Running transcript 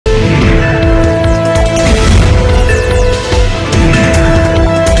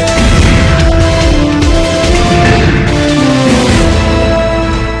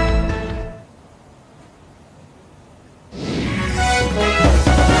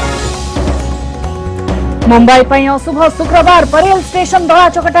मुंबई पर अशुभ शुक्रवार परेल स्टेशन दला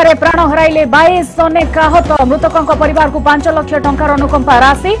चकटारे प्राण हराइले 22 अनेक आहत मृतकों परिवार को 5 लाख टंकार अनुकंपा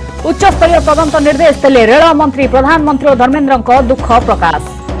राशि उच्चस्तरीय तदंत निर्देश देले रेल मंत्री प्रधानमंत्री और धर्मेन्द्र दुख प्रकाश।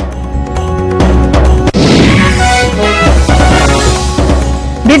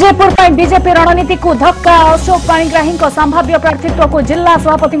 विजयपुर पर बीजेपी रणनीति को धक्का अशोक पाणिग्राही संभाव्य प्रार्थित्व को जिला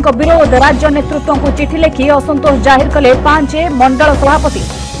सभापति विरोध राज्य नेतृत्व को चिठी लिखि असंतोष जाहिर कले 5 मंडल सभापति।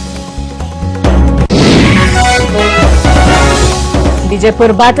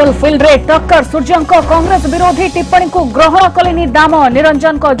 विजयपुर बैटल फील्ड रे टक्कर सूर्यंक कांग्रेस विरोधी टिप्पणी को ग्रहण कलेनी दाम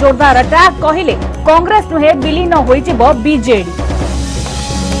निरंजन को जोरदार अटैक कहले कांग्रेस नुहे विलीन होइजिबो बीजेडी।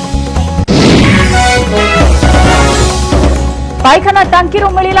 पाइखाना टांकी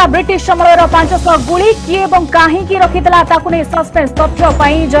मिला ब्रिटिश समयर 500 गुली किए एवं काहींकी रखितला ताकु नै सस्पेंस तथ्य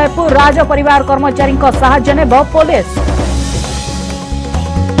पाई जयपुर राज परिवार कर्मचारी साहाय्य नेब पुलिस।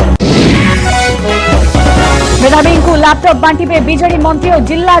 मेधावी को लैपटॉप बांटिबे बीजेडी मंत्री और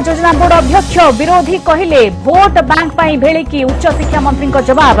जिला योजना बोर्ड अध्यक्ष विरोधी कहले भोट बैंक पाई भेलिकी उच्च शिक्षा मंत्री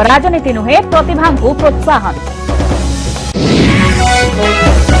जवाब राजनीति नुहे प्रतिभा को प्रोत्साहन।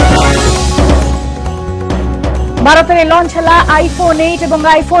 भारत में लॉन्च है आईफोन 8 और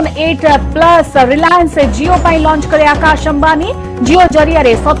आईफोन 8 प्लस रिलायंस जियो पाई लॉन्च करे आकाश अंबानी जियो जरिया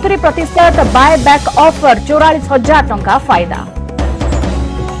 70% बाय बैक ऑफर 44,000 टंका फायदा।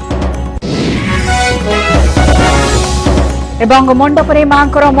 एवं मंडपरे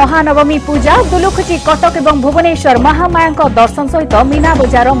मांकर महानवमी पूजा दुलुखुची कटक एवं भुवनेश्वर महामाया दर्शन सहित मीना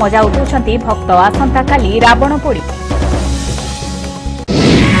बजार मजा उठाउछंती भक्त आसंता काली रावण पोड़ी।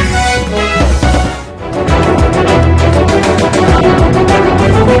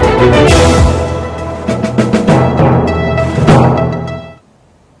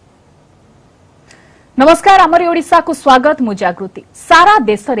 नमस्कार अमरी ओडिशा को स्वागत मु जागृति। सारा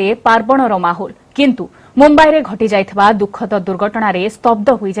देश रे पार्वणर माहौल किंतु मुंबई रे घटी जाइथबा दुखद दुर्घटना रे स्तब्ध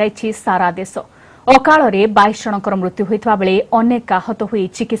होई जाइछि सारा देश। अकाल रे 22 जनकर मृत्यु होइतबा बेले अनेक आहत होई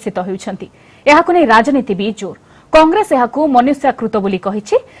चिकित्सित होउछंती। एहाकु नै राजनीति भी जोर। कांग्रेस एहाकु मनुष्याकृत बोली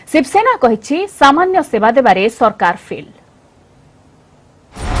कहिछि, शिवसेना कहिछि सामान्य सेवा देबारे सरकार फेल।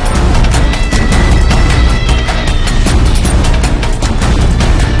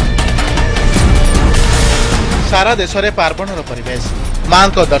 सारा देश में पार्वणर परिवेश मां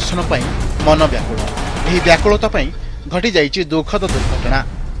को दर्शन पाई मन व्याकुल। यही व्याकुलता घटी जाइछि दुखद दुर्घटना।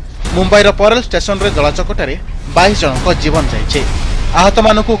 मुंबईर परेल स्टेशन रे दलाचकटारे 22 जनक जीवन जाइछे। आहत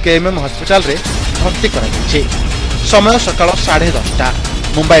मानकु केएमएम हॉस्पिटल रे भर्ती करा जाइछे। समय सकाळ 10:30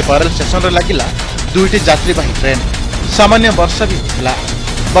 मुंबई परेल स्टेशन रे लागिला दुईटी यात्रीवाही ट्रेन। सामान्य वर्षा भी होइला।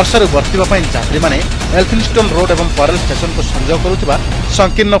 वर्षारू बर्तिबा पई यात्री माने एल्फिनस्टोन रोड एवं परेल स्टेशन को संयोग करुथिबा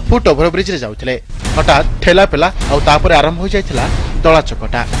संकीर्ण फुट ओभरब्रिज रे जाउथिले। हठात ठेला पेला आउ तापर आरंभ हो जाइथिला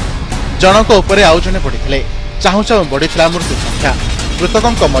दलाचकटा। जनक उपरे आउ जने पड़िथिले। चाहू चाहू बढ़िथिला मृत्यु संख्या।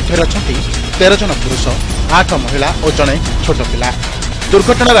 मृतकों मध्य अछंती 13 जन पुरुष, 8 महिला और जने छोट पिला।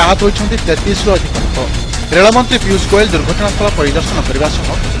 दुर्घटना आहत होइछंती 33 रु अधिक लोक। रेलमंत्री पीयूष गोयल दुर्घटनास्थल परिदर्शन करबा सह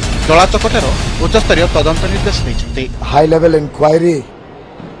दलाचकटार उच्चस्तरीय तदंत निर्देश दैछंती। High level inquiry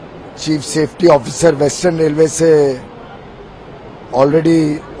chief safety officer western railway से ऑलरेडी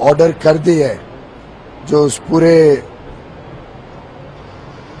ऑर्डर कर दी है, जो उस पूरे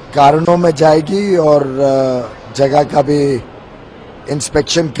कारणों में जाएगी और जगह का भी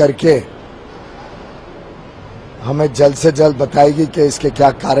इंस्पेक्शन करके हमें जल्द से जल्द बताएगी कि इसके क्या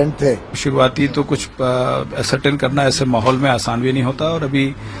कारण थे। शुरुआती तो कुछ असर्टेन करना ऐसे माहौल में आसान भी नहीं होता और अभी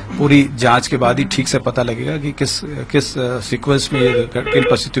पूरी जांच के बाद ही ठीक से पता लगेगा कि किस सीक्वेंस में किन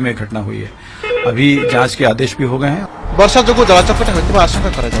परिस्थितियों में घटना हुई है। अभी जांच के आदेश भी हो गए हैं। वर्षा जो दलाचकटा होइतिबा आशंका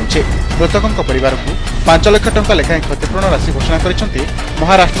करा जाउछे। मृतकों परिवार को 5 लाख टंका लेखाएं क्षतिपूरण राशि घोषणा करिसेंती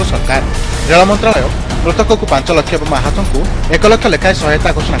महाराष्ट्र सरकार। रेल मंत्रालय मृतकों को 5 लाख और आहतों को 1 लाख लेखाएं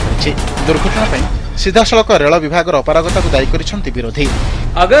सहायता घोषणा करिछि। दुर्घटना पई सीधासलख रेल विभाग अपारगता को दायी करिसेंती विरोधी।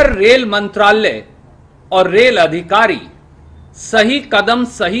 अगर रेल मंत्रालय और रेल अधिकारी सही कदम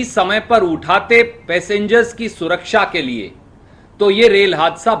सही समय पर उठाते पैसेंजर्स की सुरक्षा के लिए तो ये रेल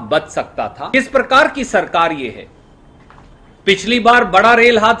हादसा बच सकता था। किस प्रकार की सरकार ये है? पिछली बार बड़ा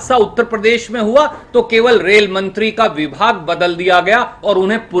रेल हादसा उत्तर प्रदेश में हुआ तो केवल रेल मंत्री का विभाग बदल दिया गया और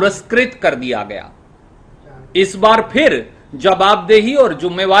उन्हें पुरस्कृत कर दिया गया। इस बार फिर जवाबदेही और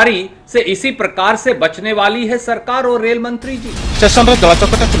जिम्मेवारी से इसी प्रकार से बचने वाली है सरकार और रेल मंत्री जी। स्टेशन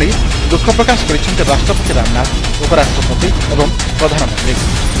दलाचकटा को दुख प्रकाश कर राष्ट्रपति रामनाथ, उपराष्ट्रपति और प्रधानमंत्री।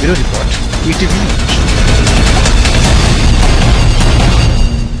 Bureau report ETV news.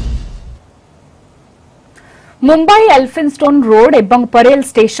 Mumbai Elphinstone road एवं परेल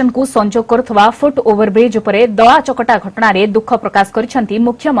स्टेशन को संजोग करुवा फुट ओवरब्रिज उपरे दला चकटा घटना दुख प्रकाश करिसेंती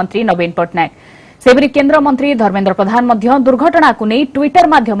मुख्यमंत्री नवीन पट्टनायक। सेबरी केंद्र मंत्री धर्मेंद्र प्रधान मध्य दुर्घटना को नहीं ट्विटर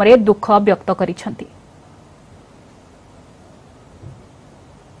माध्यम दुख व्यक्त करिसेंति।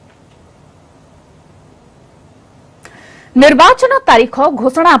 निर्वाचन तारीख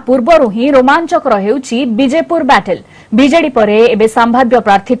घोषणा पूर्व ही रोमांचकर हेउछि बीजेपुर बैटल। बीजेडी परे एबे संभाव्य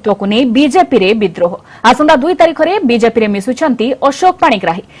प्रार्थित्व को नहीं बीजेपी रे विद्रोह। आसंता 2 तारीख रे बीजेपी रे मिसुछंती अशोक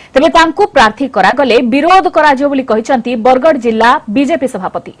पाणिग्राही। तेबे तांकु प्रार्थी करागले विरोध कराजियो बोली कहिसंती बरगढ़ जिला बीजेपी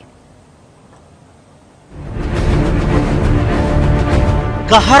सभापति।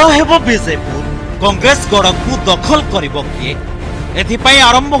 कहार हेबो बीजेपुर कांग्रेस गड़कू दखल करिबो किए एथिपई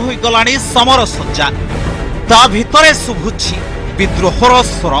आरंभ होई गलानी समर सज्जा। ता भितरे शुभुछि विद्रोहर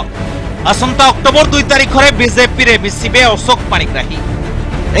स्वर। आसंता अक्टोबर 2 तारीख रे बीजेपी रे मिसिबे अशोक पाणिग्राही।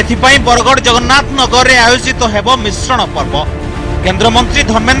 एथिपई बरगढ़ जगन्नाथ नगर रे आयोजित हेबो मिश्रण पर्व। केंद्र मंत्री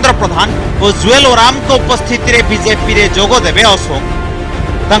धर्मेंद्र प्रधान और जुएल ओराम को उपस्थिति रे बीजेपी रे जोग देबे अशोक।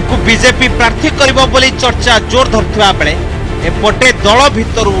 तांकु बीजेपी प्रार्थी करिबो बोली चर्चा जोर धरथिबा बेले एपटे दल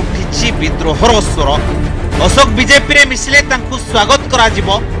भितर उठिछि विद्रोहर स्वर। अशोक बीजेपी रे मिसिले तांकु स्वागत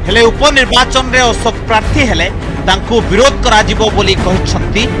कराजिबो हेले उपनिर्वाचन रे अशोक प्रार्थी हेले तांकु विरोध कराजिबो बोली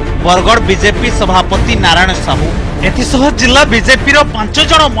कहिसंती बरगढ़ बीजेपी सभापति नारायण साहू। एथिसह जिला बीजेपी रो 5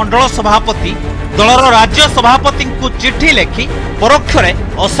 जण मंडल सभापति दलर राज्य सभापति को चिठी लेखि परोक्ष रे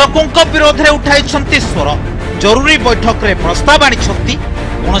अशोकଙ୍କ विरोध रे उठाइछंती स्वर। जरूरी बैठक रे प्रस्ताव आनिछंती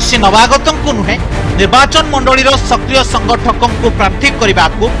कोनसी नवागतଙ୍କୁ नुहे निर्वाचन मंडली रो सक्रिय संगठकଙ୍କୁ प्रार्थी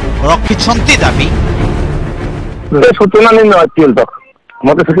करिबाकू रखिछंती दाबी। सूचना नहीं अतिल तक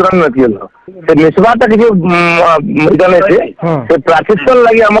मत सूचना नहीं अतिल से निस्बात किसी मैदान से प्रार्थित्व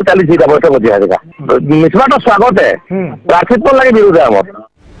लगी आम चली बैठक दिया निस्बात स्वागत है प्रार्थित्व लगी विरोध है आम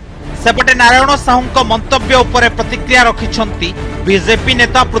सेपटे नारायण साहू मंतव्य उपरे प्रतिक्रिया रखिछंती बीजेपी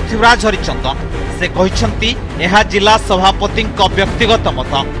नेता पृथ्वीराज हरिचंदन। से कहिछंती एहा जिला सभापति व्यक्तिगत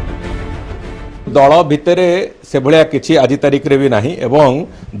मत। दल भितर से भाया किसी आज तारीख रे भी नहीं एवं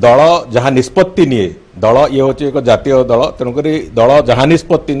दल जहाँ निष्पत्ति निये दल ये हूँ एक जातीय दल तेणुक दल जहाँ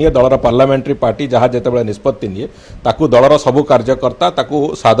निष्पत्ति निये दलर पार्लियामेंट्री पार्टी जहाँ जिते निष्पत्ति निये ताकू दलर सबू कार्यकर्ता ताकू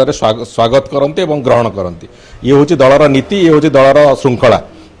सादरे स्वागत करते और ग्रहण करती। ये हूँ दलर नीति ये हूँ दलर श्रृंखला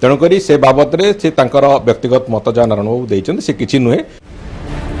तेणुक से बाबद से व्यक्तिगत मत जहाँ नारायण बाबू देते से किसी नुहे।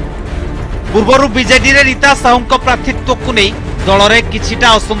 पूर्वर बीजेडी रे रीता साहू प्रार्थित्व को नहीं दल में किछिटा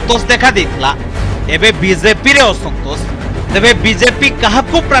असंतोष देखा देथिला। एबे बीजेपी रे असंतोष तेबे बीजेपी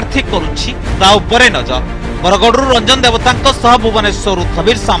काहाकू प्रार्थी करुछि ता उपरे नजर। बरगढ़ रंजन देवता सह भुवनेश्वर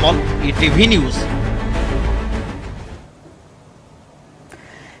थबीर सामल ETV न्यूज।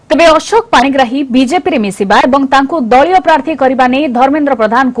 तेबे अशोक पाणिग्राही बीजेपी रे मिसिबा एवं तांकु दलीय प्रार्थी करबा नै धर्मेंद्र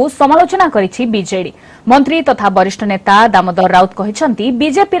प्रधान को समालोचना करिछि बीजेडी। मंत्री तथा वरिष्ठ नेता दामोदर राउत कहिसंती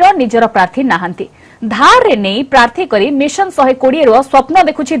बीजेपी रो निजर प्रार्थी नाहांती। धार रे नै प्रार्थी करी मिशन 120 रो स्वप्न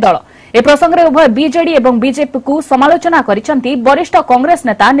देखुछि दल। ए प्रसंग रे उभय बीजेडी एवं बीजेपी को समालोचना करिसंती वरिष्ठ कांग्रेस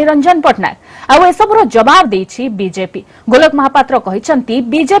नेता निरंजन पटनायक। आउ एसबुर जवाब देछि बीजेपी। गोलक महापात्र कहिसंती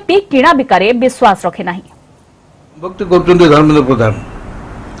बीजेपी किणा बिकारे विश्वास रखे नाही। भक्ति करचंती धर्मेंद्र प्रधान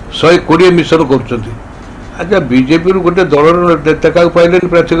 120 मिशन करचंती। अच्छा बीजेपी गोटे दल नेता का पाइले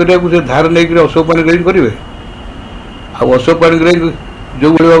प्रार्थी करिया से धार नहीं अशोक पाणिग्राही करेंगे। अशोक पाणिग्राही जो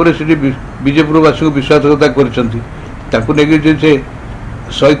भाव में बीजेपी वासी को विश्वासघात कर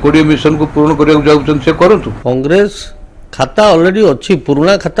 120 मिशन को पूर्ण करने से करूँ। कांग्रेस खाता ऑलरेडी अच्छी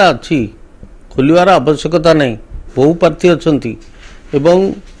पुराना खाता अच्छी खोलिवार आवश्यकता नहीं। बहु प्रार्थी अच्छा एवं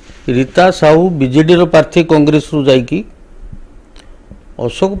रीता साहू बीजेडी रो प्रार्थी कांग्रेस रु जाइकी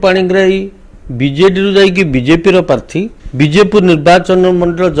अशोक पाणिग्राही बीजेडी रु जाइकी बीजेपी रो प्रार्थी बीजेपी निर्वाचन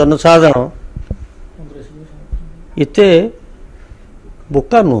मंडल जनसाधारण इते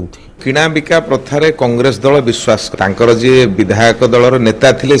बोका नुहति। किणा बिका प्रथारे कांग्रेस दल विश्वास जी विधायक दलर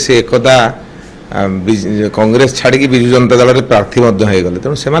नेता थिले से एकदा कांग्रेस छाड़ी विजु जनता दल रे प्रार्थी गले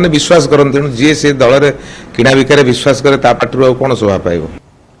तेणु से विश्वास करते तेणु जी से दल रे किणा बिकारे विश्वास करे ता पाटरू कौन शोभा पाइब।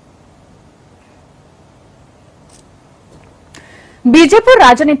 बीजेपी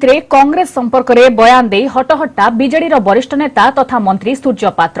राजनीति रे कांग्रेस संपर्क में बयान दे हटहट्टा बीजेडी वरिष्ठ नेता तथा मंत्री सूर्य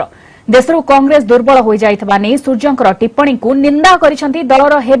पात्र। देशरू कांग्रेस दुर्बल हो जाइतबा नै सूर्यंकर टिप्पणी को निंदा करिसंती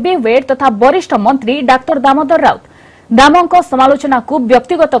दलर हेवी वेट तथा वरिष्ठ मंत्री डाक्टर दामोदर राउत। दामोंक समालोचना को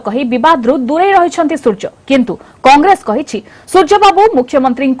व्यक्तिगत कही विवादरू दूरे रहिसंती सूर्य। किंतु कांग्रेस कहिछि सूर्य बाबू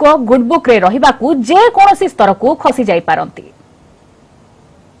मुख्यमंत्री को गुडबुक रे रहिबाकू जे कोनोसी स्तर को खसी जाई पारंती।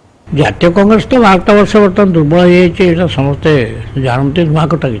 जातीय कांग्रेस तो 12 वर्ष बर्तमान दुर्बल हो समस्ते जानते नुआ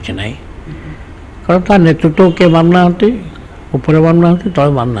कटा कि ना कारण ता नेतृत्व के मानना ऊपर मानना तले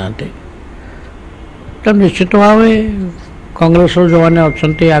मानना तो निश्चित भाव कांग्रेस जो मैंने अच्छा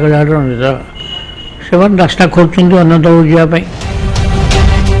आगे नेता से रास्ता खोज अन्य दल जावाई।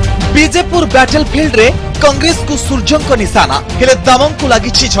 बीजेपुर बैटलफील्ड रे कांग्रेस को सूर्यंक निशाना हेले दामन को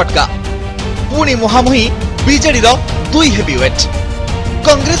लागिछि झटका पुणी मुहामुही बीजेडी रो दुई हेवीवेट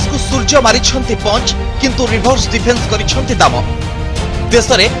कांग्रेस को सूर्य मारिछंती पंच किंतु रिवर्स डिफेंस करिछंती दाम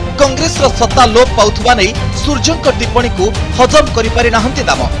देश रे कांग्रेस रो सत्ता लोप पाउथबा नै सूर्यंक टिप्पणी को हजम करि पारि नाहंती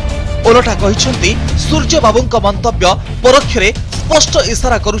दाम ओलटा कहिछंती सूर्य बाबूंक मंतव्य परोक्ष रे स्पष्ट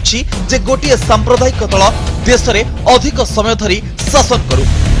इशारा करुछि जे गोटिए सांप्रदायिक दल देश रे अधिक समय धरि शासन करू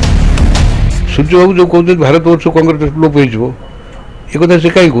सूर्य बाबू जो कहते भारत वर्ष कांग्रेस लोप हो एक से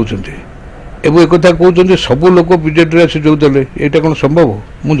कहीं कहते एवं एक कहते सब लोग बीजेडी आसी जोदेले यहाँ कौन संभव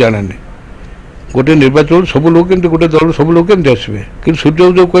मुझे जाने गोटे निर्वाचन सब लोग केमती गोटे दल सब लोग केमती आसवे कि सूर्य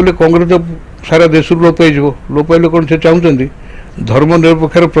बाबू जो कहले कांग्रेस सारा देश लोप लोप आइले कौन से चाहते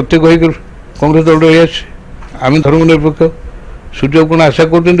धर्मनिरपेक्षार प्रत्येक होकर कांग्रेस दल रही आसे आम धर्मनिरपेक्ष सूर्य बाबू कौन आशा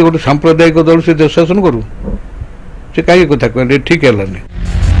करते गोटे सांप्रदायिक दल से देश शासन करूँ से कहीं कथा कहले ठीक है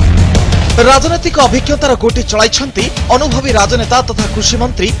राजनैतिक अभिज्ञतार गोटी चलाइछंती अनुभवी राजनेता तथा कृषि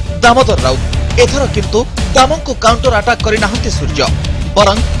मंत्री दामोदर राउत एथर किंतु दामन को काउंटर अटैक करि नाहंती सूर्य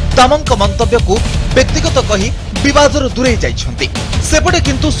बरं दामन को मंतव्य को व्यक्तिगत कही विवादर दूरे जाइछंती सेपटे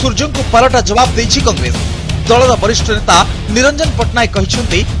किंतु सूर्य को पालटा जवाब देछि कांग्रेस दलर वरिष्ठ नेता निरंजन पटनायक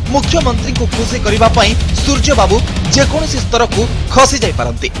कहिछंती मुख्यमंत्री को खुशी करिबा पई सूर्य बाबू जेकोसी स्तर को खसी जाई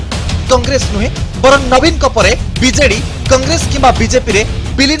पारंती कांग्रेस नुहे बरं नवीन को परे बीजेडी कांग्रेस किंबा बीजेपी रे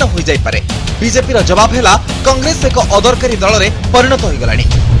विलीन हो जाई पारे बीजेपी रो जवाब हैला कांग्रेस एक अदरकारी दल रे परिणत होई गलानी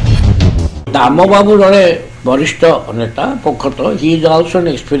दाम बाबू जड़े वरिष्ठ नेता पक्षत he is also an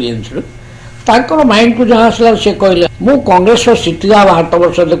experienced Takar mind को जहाँ आसला से कहले मु कांग्रेस स्थिति भारत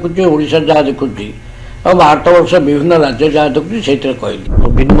वर्ष देखुची ओडिशा जहाँ देखुची और भारत वर्ष विभिन्न राज्य जहाँ देखुची से कहली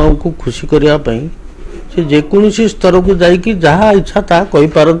नवीन बाबू को खुशी करने से जेकोसी स्तर को जाकि जहाँ इच्छा ता कही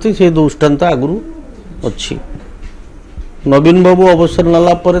पारती से दृष्टांत आगु अच्छी नवीन बाबू अवसर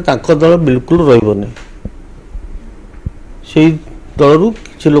नाला दल बिल्कुल रही से दलू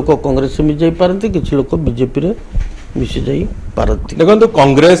कि लोग कांग्रेस में मिस पारती कि लोग बीजेपी रे मिसी जाई पारती देखो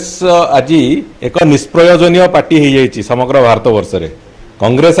कांग्रेस आज एक निष्प्रयोजनीय पार्टी हो जाइए समग्र भारत वर्ष रे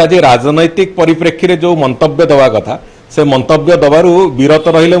कांग्रेस आज राजनैतिक परिप्रेक्षी जो मंतव्य दवा कथा से मंतव्य दबारू विरत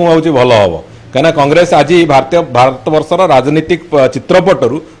रहिले मु भावुची भल हम कहीं कांग्रेस आज भारत वर्षर राजनीतिक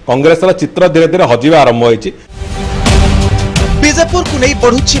चित्रपटरू कांग्रेस चित्र धीरे धीरे हजिबा आरंभ होइछि बीजेपुर को नहीं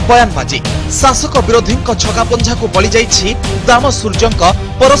बढ़ुछि बयानबाजी शासक विरोधी छकापंझा को बली जाइछि दाम सूर्यंक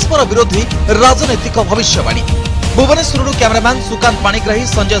परस्पर विरोधी राजनैतिक भविष्यवाणी भुवनेश्वर कैमरामैन सुकांत पाणिग्राही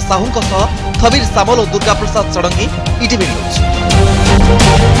संजय साहू थबीर सामल और Durga Prasad Sarangi ETV news.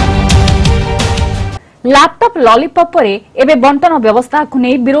 Laptop lollipop परे एबे बंटन व्यवस्था को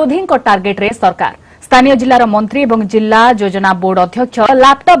नहीं विरोधी टार्गेट रे सरकार स्थानीय जिलार मंत्री एवं जिला योजना बोर्ड अध्यक्ष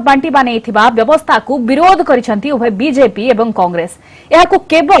लैपटॉप बांटिबा नेथिबा व्यवस्था को विरोध करिसंती उभय बीजेपी एवं कांग्रेस याको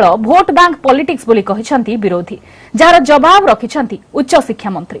केवल भोट बैंक पॉलिटिक्स बोली कहिसंती विरोधी जार जवाब रखिसंती उच्च शिक्षा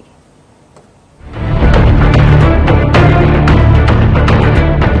मंत्री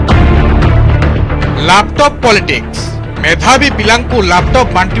लैपटॉप पॉलिटिक्स मेधावी पिलांकु लैपटॉप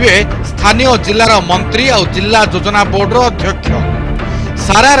बांटिवे स्थानीय जिलार मंत्री और जिला योजना बोर्ड अध्यक्ष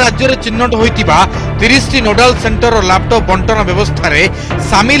सारा राज्य रे चिन्हट होइतिबा 30 नोडाल सेंटर और लैपटॉप बंटन व्यवस्था रे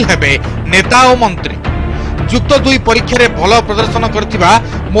शामिल हेबे नेता और मंत्री युक्त 2 परीक्षा रे भल प्रदर्शन करथिबा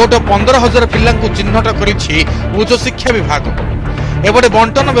मोट 15,000 पिलांकु चिन्हट करिछि उच्च शिक्षा विभाग एबडे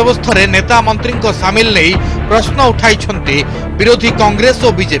बंटन व्यवस्था रे नेता मंत्री को शामिल नै प्रश्न उठाइछन्ते विरोधी कांग्रेस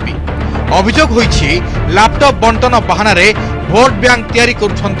और बीजेपी अभियोग होइछि लैपटॉप बंटन बहाना रे भोट बैंक तैयारी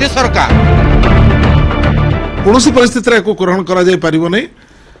करुछन्ते सरकार कौन परिस्थिति को ग्रहण करा जाय परिबो नै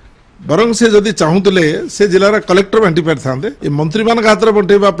बरं से जदि चाहूले से जिलार कलेक्टर बांटी पारि मंत्री मान हाथ में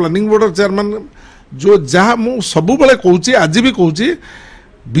बंटेबा प्लानिंग बोर्ड चेयरमैन जो जहाँ मु सब बेले कहूँ आज भी कहूँ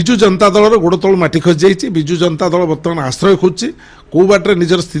विजु जनता दल गोड़ तल माटी खसी जाइए विजु जनता दल बर्तमान आश्रय खोजी कौ बाटे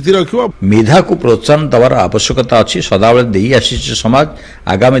निजर स्थिति रखियो मेधा को प्रोत्साहन दबार आवश्यकता अच्छी सदाबले दे आसी समाज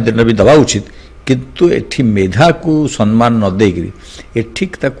आगामी दिन में भी दबा उचित किंतु एठी मेधा को सम्मान न देकरी एठी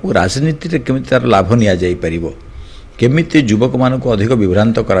ताकू राजनीति रे केमिति तार लाभ निया जाई परिबो केमिति युवक मान को अधिक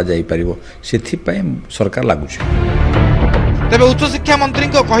विभ्रांत करा जाई परिबो सेथि पय सरकार लागु छै तेबे उच्च शिक्षा मंत्री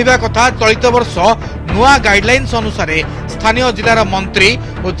को कहिबा कथा चलित वर्ष नुआ गाइडलाइंस अनुसार स्थानीय जिलार मंत्री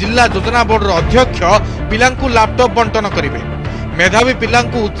और जिला योजना बोर्ड अध्यक्ष पिलांकु लैपटॉप बंटन करिवे मेधावी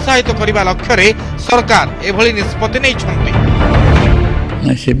पिलांकु उत्साहित करिबा लक्ष्य रे सरकार एभली निष्पत्ति नै छथि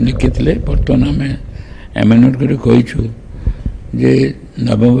से लिखिले बर्तमान आम एमेंडमेंट कर कहीछु जे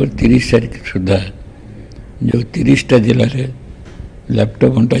नवंबर 30 तारीख सुधा जो 30टा जिले में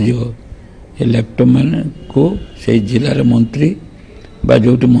लैपटॉप बंटा जीव ये लैपटॉप मान को से जिलार मंत्री बा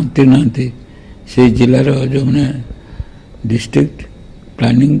जो मंत्री ना से जिलार जो मैंने डिस्ट्रिक्ट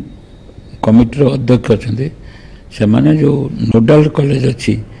प्लानिंग कमिटर अध्यक्ष अच्छा से माने जो नोडाल कॉलेज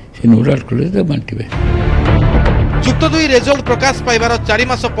अच्छी से नोडाल कॉलेज बांटे। युक्त 2 रिजल्ट प्रकाश पाइबार 4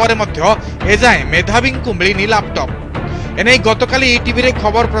 मास पर एजाए मेधावी को मिलनी लैपटॉप एने गतकाली ईटीवी रे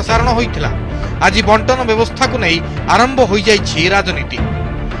खबर प्रसारण होइथिला। आज बंटन व्यवस्था को नहीं आरंभ हो जाइछि राजनीति।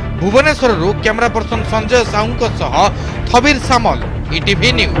 भुवनेश्वर कैमरा पर्सन संजय साहू सह थबीर सामल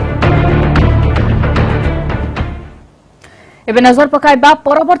ईटीवी न्यूज। एबे नजर पकाइबा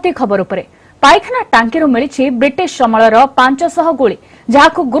परवर्ती खबर उपरे। पाइखाना टांकी मिली ब्रिटिश समयर 500 गोली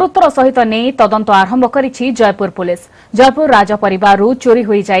जहां गुरुतर सहित नहीं तदंत आरंभ करिछि जयपुर पुलिस। जयपुर राज परिवार चोरी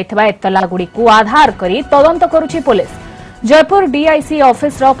हो जाइथिबा एतला गुड़ी को आधार करी तदंत करुछि पुलिस। जयपुर डीआईसी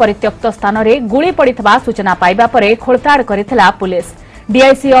ऑफिस रो परित्यक्त स्थान में गुली पड़िथिबा सूचना पाइबा परे खोलताड़ करिथिला पुलिस।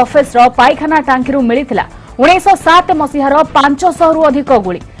 डीआईसी ऑफिस रो पाइखाना टांकी मिलिथिला 1907 मसीहार 500 रु अधिक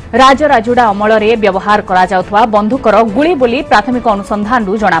गुली। राजराजुड़ा अमल में व्यवहार करा जाउथबा बंदूकर गुली बोली प्राथमिक अनुसंधान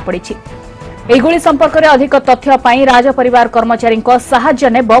जना पड़िछि। एही गुली संपर्क में अधिक तथ्य पाई राज परिवार कर्मचारी साहाय्य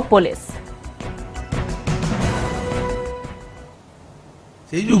नेब पुलिस।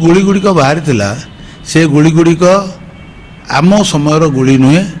 से जो गुड़ी गुड़िक बाहरी थिला से गुड़ी गुड़िक आम समयर गुली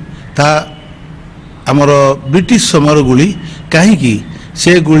नुहे ता आमर ब्रिटिश समयर गुली कहीं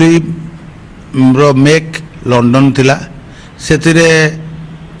से गुली रो मेक लंडन थिला से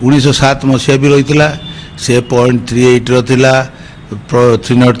 1907 मसीहा भी रही से .38 रो थिला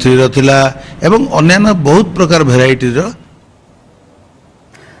 303 रो थिला एवं अन्य बहुत प्रकार भेराइटी रो।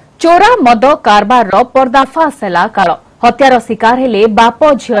 चोरा मद कारबार रो पर्दाफाश हैला काल। हत्यार शिकार हेले बाप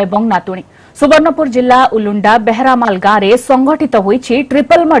झियो एवं नातुणी। सुवर्णपुर जिला उलुंडा बेहरामाल गाँव में संघटित होईछि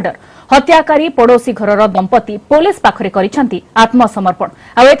ट्रिपल मर्डर। हत्याकारी पड़ोसी घरर दंपति पुलिस पाखरे करिसंती आत्मसमर्पण।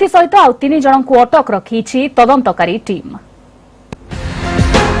 आ एथि सहित आ 3 जन को अटक रखिछि तदंतकारी टीम।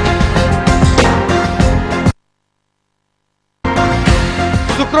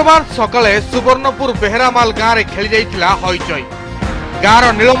 शुक्रवार सकाळे सुवर्णपुर बेहरामाल गाँव में खेली जाइथिला हईचई।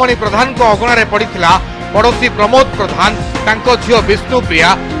 गाँवर नीलमणि प्रधान को अगणारे पड़िथिला पड़ोसी प्रमोद प्रधान तांको झियो विष्णुप्रिया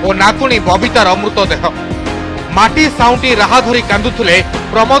और नातुणी बबितार मृतदेह। माटी साउंटी राह धरी कांदुथिले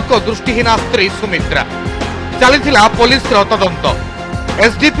प्रमोद को दृष्टिहीना स्त्री सुमित्रा। चलीथिला पुलिस तदंत।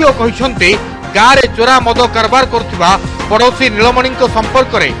 एसडीपीओ कहिसंती गाँव में चोरा मद कारबार करथिबा पड़ोसी नीलमणि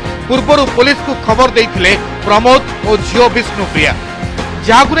संपर्क में पूर्वरु पुलिस को खबर देइथिले प्रमोद और झियो विष्णुप्रिया।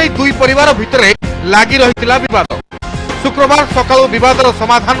 जहाकु नहीं 2 परिवार भितर लागी रहिथिला विवाद। शुक्रवार सकाळु विवादर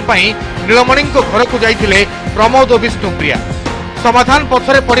समाधान पाई नीलमणि घर को जाइथिले प्रमोद और विष्णुप्रिया। समाधान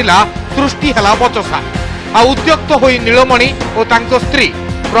पछरे पड़िला सृष्टि हला बचसा। आ उद्यक्त होई नीलमणि और तांको स्त्री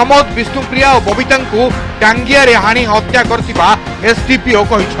प्रमोद विष्णुप्रिया और बबिता को टांगिया रे हाणी हत्या करथिबा एसडीपीओ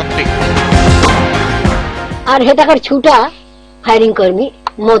कहिसंती। आर हेता कर छुटा फायरिंग करमी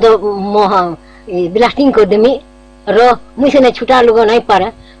मद मोहा ब्लास्टिंग कर देमी रो मुई से छुटा लोग नहीं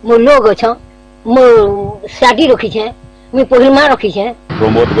पारे मो लोग छ मो साडी रखी छे मुई पहिलमा रखी छे।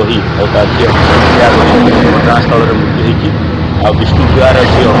 प्रमोद गही और ताजी घटनास्थल रे मृत्यु होईची आ विष्णु प्रियार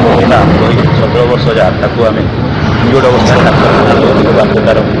जे महिला गही 17 वर्ष जा ताको आमे नियोड अवस्था डाक्टर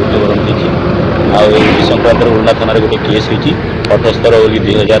बाध्यतार मृत्युवरण होईची आ ए संक्रांत उल्ला थाना रे गोटे केस होईची 78 ओली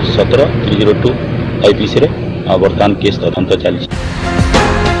 2017 302 आईपीसी रे आ वर्तमान केस तदंत चली।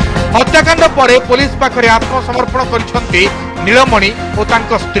 हत्याकांड पर पुलिस पाखरे आत्मसमर्पण करिसंती नीलमणि और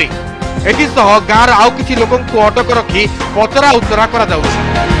तांको स्त्री। एथिसह गाँवर आउ किछि लोकन को अटक रखी पचरा उतरा करा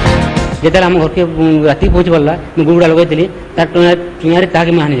जाउछि। जेतरा हम घर के राती पहुंच गला मैं गुड़ा लगैतली तार टुयारे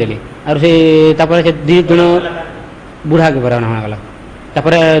ताके माने जली और से तापर से 2 जन बुढ़ा के बराना हो गला।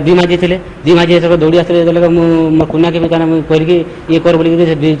 तापर 2 माजी थिले 2 माजी सब दौड़ी आसले देले मो कुना के भी ताना मैं कह के ये कर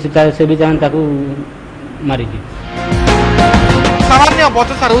बोली से भी जान ताको मारी दी। सामान्य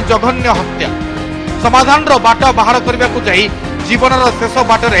बचसारू जघन्य हत्या। समाधान रो बाट बाहर करबा को जाई जीवनर शेष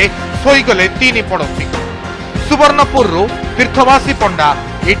बाटरे सोई गले 3 पड़ोसी। सुवर्णपुर तीर्थवासी पंडा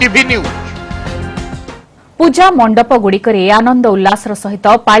ईटीवी न्यूज। पूजा मंडप गुड़िकरे आनंद उल्लासर सहित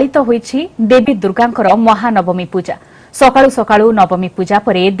पालित होईछि देवी दुर्गांकर महानवमी पूजा। सकाळु सकाळु नवमी पूजा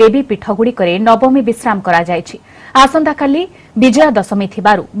परे देवी पीठ गुड़िकरे नवमी विश्राम करा जायछि। आसंता काली विजया दशमी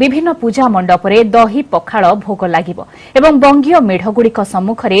थिबारु विभिन्न पूजा मंडपरे दही पखाळ भोग लागिबो एवं बंगीय मेढ गुड़िक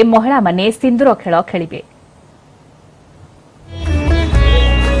सम्मुखरे महिला माने सिंदूर खेल खेलिबे।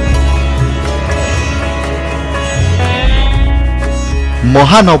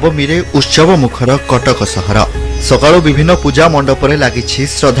 महानवमी रे उत्सव मुखर कटक सहर। सकाळु विभिन्न पूजा मंडपरे लागिछि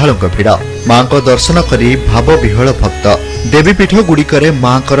श्रद्धालुଙ୍କ भिड़। मांको दर्शन करी भाव विह्वल भक्त देवीपीठ गुड़िकरे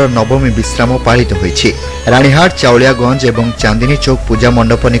मांकर नवमी विश्राम पालित होईछि। रानीहाट चाउलियागंज एवं चांदनी चौक पूजा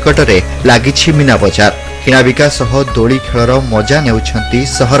मंडप निकटरे लागिछि मीना बजार। किणाबिका सह दोली खेलर मजा नेउछंती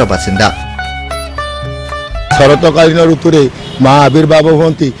सहर बासिंदा। शरतकालीन ऋतु में माँ आविर्भाव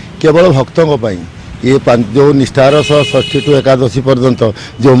होती केवल भक्तों ये जो निष्ठार सह षष्ठी टू एकादशी पर्यंत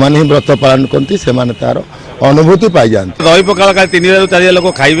जो मैंने ही व्रत पालन करती से तार अनुभूति पाई जाती। दही पखाड़ का 3000 ରୁ 4000 लोक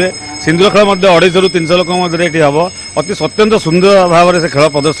खाइबे। सिंदूर खेल 250 ରୁ 300 लोक हम अति अत्यंत सुंदर भाव से खेल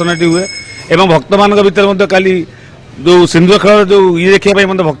प्रदर्शन हुए एवं भक्त मान भर काली जो सिंदूर खेल जो ये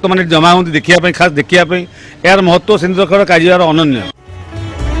देखा भक्त मैंने जमा होती देखा खास देखा यार महत्व सिंदूर खेल कार्यार अनन्य।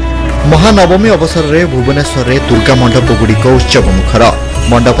 महानवमी अवसर में भुवनेश्वर में दुर्गा मंडप गुड़िक उत्सव मुखर।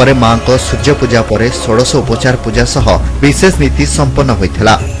 मंडपरे मां को सूर्य पूजा पर 16 उपचार पूजा सह विशेष नीति संपन्न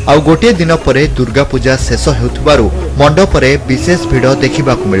होइथिला। आ गोटे दिन पर दुर्गा पूजा शेष हेउथबारु मंडपरे विशेष भीड़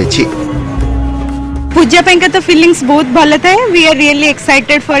देखिबाकु मिलिछि। पूजा पे तो फीलिंग्स बहुत भल था। We are really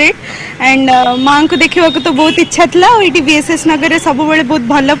excited for it and माँ को देखा तो बहुत इच्छा था। ये बीएसएस नगर सब बेले बहुत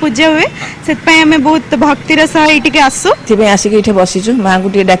भल पूजा हुए से आम बहुत भक्तिर सह ये आसू आसिक बसीचु माँ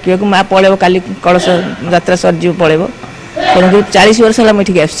को डाक माँ पलैब काली कलश यात्रा सरजी पलैब 40 वर्ष है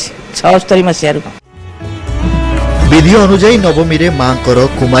मुझे आसी 76 मसीह। विधि अनुजाई नवमी रे मां को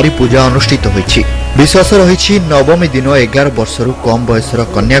कुमारी पूजा अनुष्ठित होइछि। विश्वास रही नवमी दिन 11 वर्षरु कम बयसर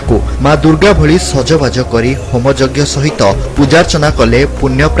कन्या को मां दुर्गा भली सजबाज करी होमयज्ञ सहित पूजार्चना कले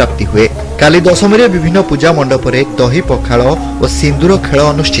पुण्य प्राप्ति हुए। काली दशमी रे विभिन्न पूजा मंडप रे दही पखाड़ और सिंदूर खेल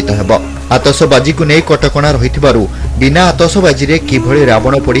अनुष्ठित हेब। आतशबाजी को नहीं कटकणा रहिथिबारु बिना आतशबाजी रे किभली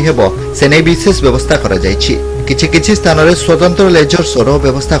रावण पोड़ी हेब से नहीं विशेष व्यवस्था करा जायछि। किछि स्थान रे स्वतंत्र लेजर शोर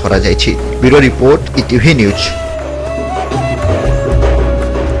व्यवस्था करा जायछि। Bureau report ETV news.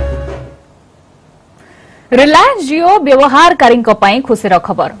 Reliance जियो व्यवहारकारी खुशीर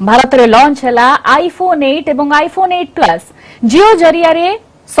खबर। भारत में लॉन्च है आईफोन 8 एवं आईफोन 8 प्लस। जियो जरिया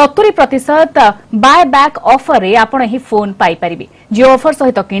 70% बाय बैक ऑफर रे आपण ही फोन पाई परिबे। जियो ऑफर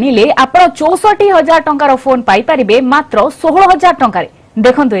सहित किनिले आपण 64,000 टंकार फोन पाई परिबे मात्र 16,000 टंकार।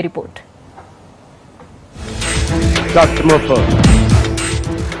 देखंतु ए रिपोर्ट।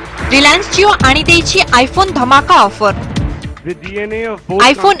 रिलायंस जियो आनी देछि आईफोन धमाका ऑफर।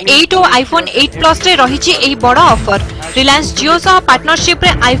 आईफोन 8 और आईफोन 8 प्लस रे रहिछि एही बड़ा ऑफर। रिलायंस जियो सह पार्टनरशिप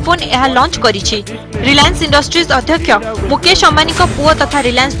रे आईफोन यह लॉन्च करिछि। रिलायंस इंडस्ट्रीज अध्यक्ष मुकेश अंबानी को पुओ तथा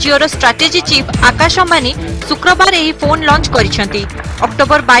रिलायंस जियो रो स्ट्रेटेजी चीफ आकाश अंबानी शुक्रवार एही फोन लॉन्च करिसेंती।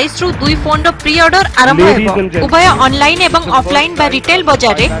 अक्टोबर 22 रु 2 फोन रो प्री ऑर्डर आरंभ हेबो। उभय ऑनलाइन एवं ऑफलाइन बा रिटेल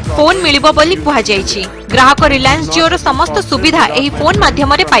बाजार रे फोन मिलिबो बोली कुहा जायछि। ग्राहक रिलायंस जियो रो समस्त सुविधा एही फोन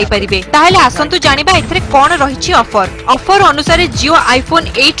माध्यम रे पाई परिबे। ताहेले आसंतु जानिबा एथरे कोन रहिछि ऑफर। ऑफर अनुसार जियो आईफोन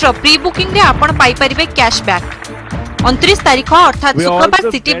 8 रो प्री बुकिंग रे आपण पाई परिबे कैशबैक। 29 तारीख अर्थात शुक्रवार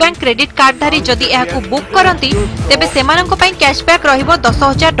सिटी बैंक क्रेडिट कार्ड धारी जदि एहाकु बुक करंती तेबे सेमानंको पई कैशबैक रहिबो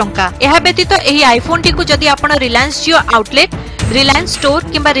 10,000 टंका। एहा व्यतीत एही आईफोन टी को जदि आपण रिलायंस जियो आउटलेट रिलायंस स्टोर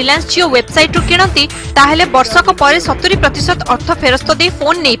किंबा रिलायंस जियो वेबसाइट रु किनंती ताहेले वर्षक परे 70% अर्थ फेरस्त दे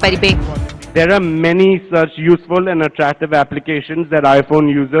फोन नै परिबे। There are many such useful and attractive applications that iPhone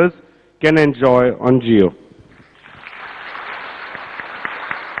users can enjoy on Jio.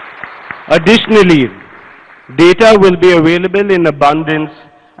 Additionally, data will be available in abundance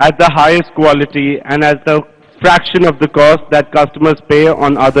at the highest quality and at the fraction of the cost that customers pay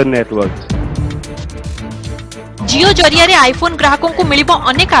on other networks. जियो जरिया रे iPhone ग्राहकों को मिलिबो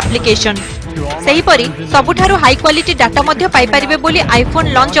अनेक application. सही परी सबुठारु high quality data मध्य पाई परिबे बोली iPhone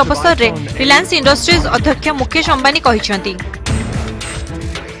launch अवसर रे रिलायंस इंडस्ट्रीज अध्यक्ष मुकेश अंबानी कहिसेंती।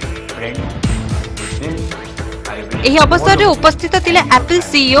 एही अवसर रे उपस्थित थिले Apple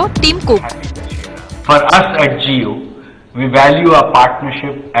CEO Tim cook. For us at Jio, we value our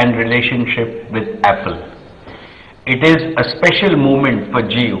partnership and relationship with Apple. It is a special moment for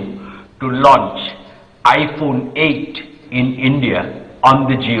Jio to launch iPhone 8 in India on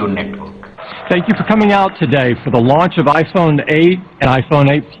the Jio network. Thank you for coming out today for the launch of iPhone 8 and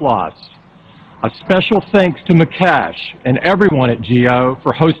iPhone 8 Plus. A special thanks to Mukesh and everyone at Jio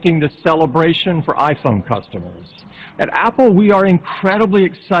for hosting this celebration for iPhone customers. At Apple, we are incredibly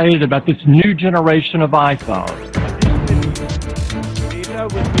excited about this new generation of iPhone.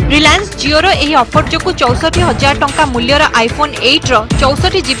 Reliance जियो रो एही offer जो 64,000 टंका मूल्यर iPhone 8 रो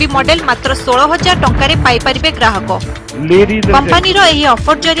 64 GB model मात्र 16,000 टंका रे पाई परिबे ग्राहक। Company रो एही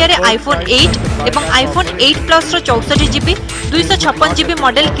offer जरिया रे आईफोन 8 एवं आईफोन 8 प्लस रो 64 जीबी 256 जीबी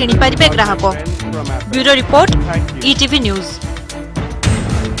मॉडल किनि परिबे ग्राहक। Bureau report ETV news.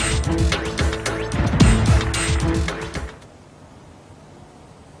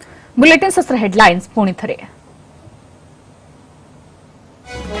 Bulletin सस्त्र हेडलाइंस पुणी थरे।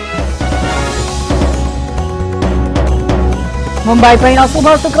 मुंबई पर अशुभ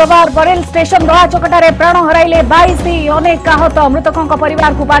शुक्रवार बरेल स्टेशन दला चकटारे प्राण हराइले 22 अनेक आहत। मृतकों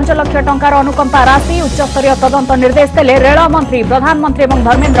परिवार को 5 लाख टंकार अनुकंपा राशि। उच्चस्तरीय तदंत निर्देश देले रेल मंत्री प्रधानमंत्री और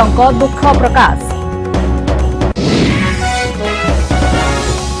धर्मेंद्र दुख प्रकाश।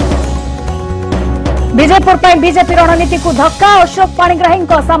 विजयपुर पर बीजेपी रणनीति को धक्का अशोक पाणिग्राही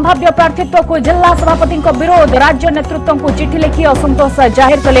संभाव्य प्रार्थीत्व को जिला सभापति विरोध राज्य नेतृत्व को चिठी लिखि असंतोष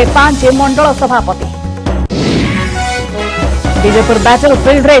जाहिर कले 5 मंडल सभापति। विजयपुर बैटल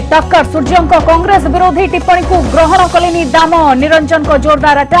फील्ड रे टक्कर सूर्य कांग्रेस विरोधी टिप्पणी को ग्रहण कलेनी दाम निरंजन को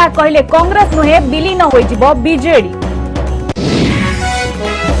जोरदार अटैक कहले कांग्रेस नुहे विलीन हो बीजेडी।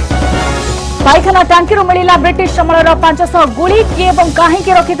 पाइखाना टांकी मिला ब्रिटिश समर 500 गुली किए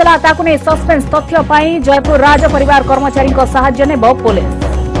कहीं रखिला सस्पेंस तथ्य जयपुर राज परिवार कर्मचारी साहाय्य नेब पुलिस।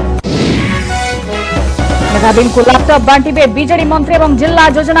 मेधावी को लैपटॉप बांटे बीजेडी मंत्री और जिला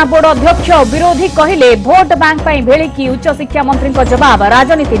योजना बोर्ड अध्यक्ष विरोधी कहले भोट बैंक भेलिकी उच्च शिक्षा मंत्री जवाब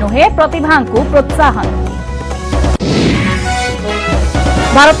राजनीति नुहे प्रतिभा को प्रोत्साहन।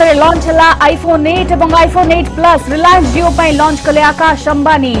 भारत में लॉन्च है आईफोन 8 और आईफोन 8 प्लस रिलायंस जियो पर लॉन्च कले आकाश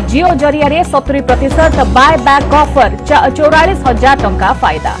अंबानी जियो जरिया 70% बाय बैक ऑफर 44,000 टंका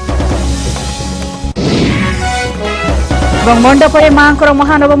फायदा। मंडप में मां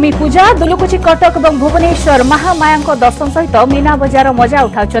महानवमी पूजा दुलुकुची कटक और भुवनेश्वर महामाया दर्शन सहित मीना बजार मजा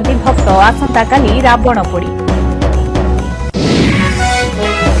उठाउछंती भक्त आसंता काली रावण पोड़ी।